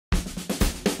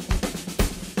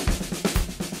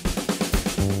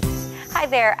Hi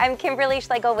there, I'm Kimberly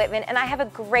Whitman, and I have a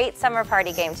great summer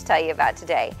party game to tell you about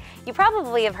today. You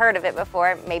probably have heard of it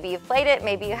before. Maybe you've played it,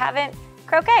 maybe you haven't.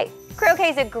 Croquet. Croquet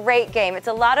is a great game. It's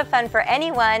a lot of fun for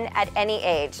anyone at any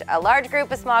age. A large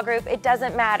group, a small group, it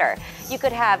doesn't matter. You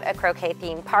could have a croquet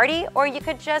themed party, or you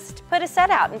could just put a set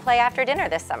out and play after dinner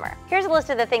this summer. Here's a list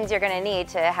of the things you're going to need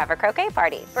to have a croquet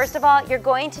party. First of all, you're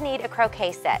going to need a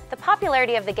croquet set. The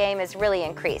popularity of the game has really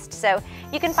increased, so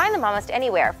you can find them almost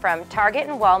anywhere, from Target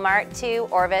and Walmart to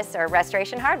Orvis or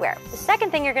Restoration Hardware. The second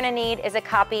thing you're going to need is a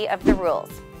copy of the rules.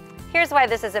 Here's why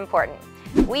this is important.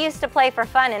 We used to play for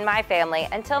fun in my family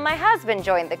until my husband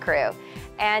joined the crew,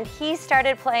 and he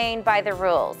started playing by the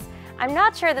rules. I'm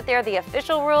not sure that they're the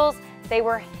official rules. They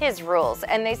were his rules,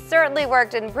 and they certainly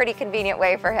worked in a pretty convenient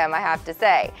way for him, I have to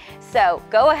say. So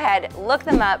go ahead, look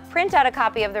them up, print out a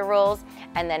copy of the rules,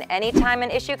 and then anytime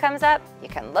an issue comes up, you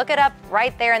can look it up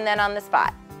right there and then on the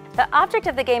spot. The object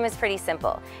of the game is pretty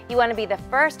simple. You want to be the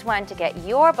first one to get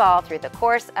your ball through the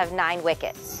course of 9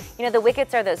 wickets. You know, the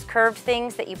wickets are those curved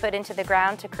things that you put into the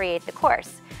ground to create the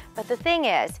course. But the thing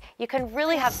is, you can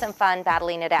really have some fun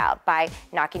battling it out by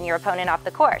knocking your opponent off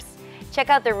the course. Check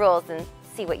out the rules and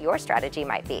see what your strategy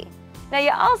might be. Now,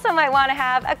 you also might want to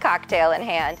have a cocktail in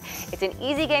hand. It's an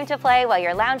easy game to play while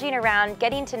you're lounging around,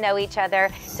 getting to know each other.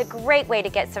 It's a great way to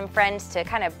get some friends to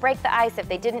kind of break the ice if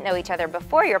they didn't know each other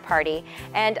before your party,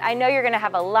 and I know you're going to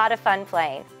have a lot of fun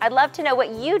playing. I'd love to know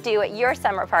what you do at your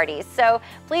summer parties, so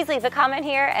please leave a comment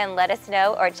here and let us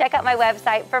know, or check out my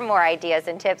website for more ideas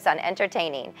and tips on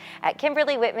entertaining at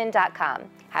KimberlyWhitman.com.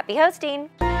 Happy hosting!